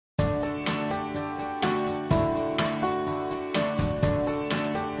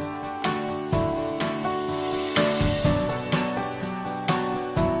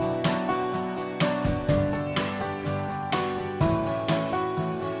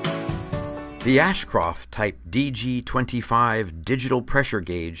The Ashcroft Type DG25 digital pressure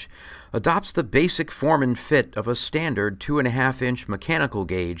gauge adopts the basic form and fit of a standard 2.5-inch mechanical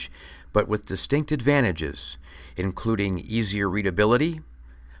gauge, but with distinct advantages, including easier readability,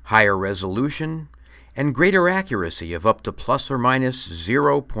 higher resolution, and greater accuracy of up to plus or minus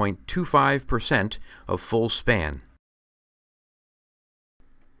 0.25% of full span.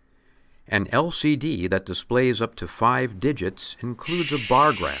 An LCD that displays up to 5 digits includes a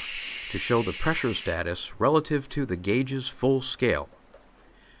bar graph to show the pressure status relative to the gauge's full scale.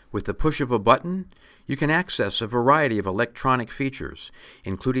 With the push of a button, you can access a variety of electronic features,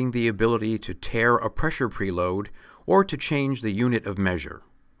 including the ability to tear a pressure preload or to change the unit of measure.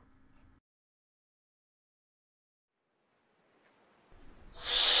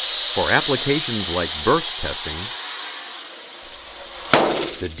 For applications like burst testing,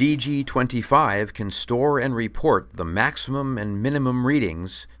 the DG25 can store and report the maximum and minimum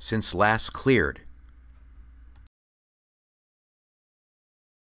readings since last cleared.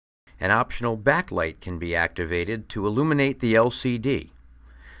 An optional backlight can be activated to illuminate the LCD.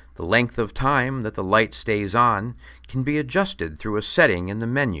 The length of time that the light stays on can be adjusted through a setting in the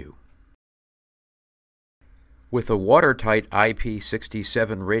menu. With a watertight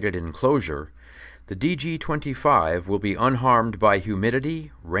IP67 rated enclosure, the DG25 will be unharmed by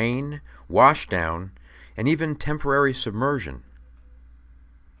humidity, rain, washdown, and even temporary submersion.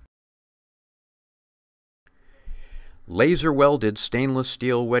 Laser-welded stainless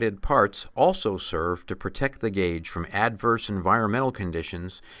steel wetted parts also serve to protect the gauge from adverse environmental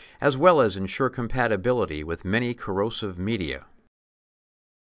conditions, as well as ensure compatibility with many corrosive media.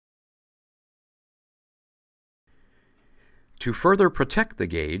 To further protect the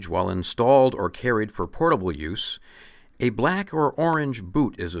gauge while installed or carried for portable use, a black or orange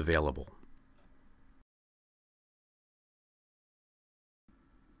boot is available.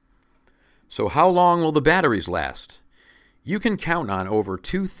 So how long will the batteries last? You can count on over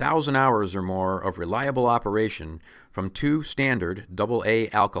 2,000 hours or more of reliable operation from 2 standard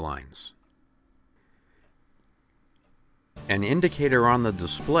AA alkalines. An indicator on the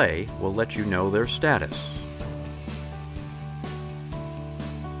display will let you know their status.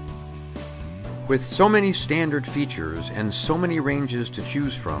 With so many standard features and so many ranges to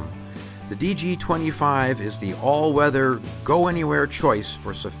choose from, the DG25 is the all-weather, go-anywhere choice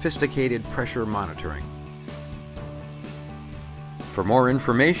for sophisticated pressure monitoring. For more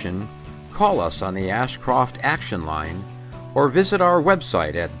information, call us on the Ashcroft Action Line or visit our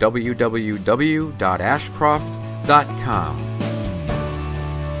website at www.ashcroft.com.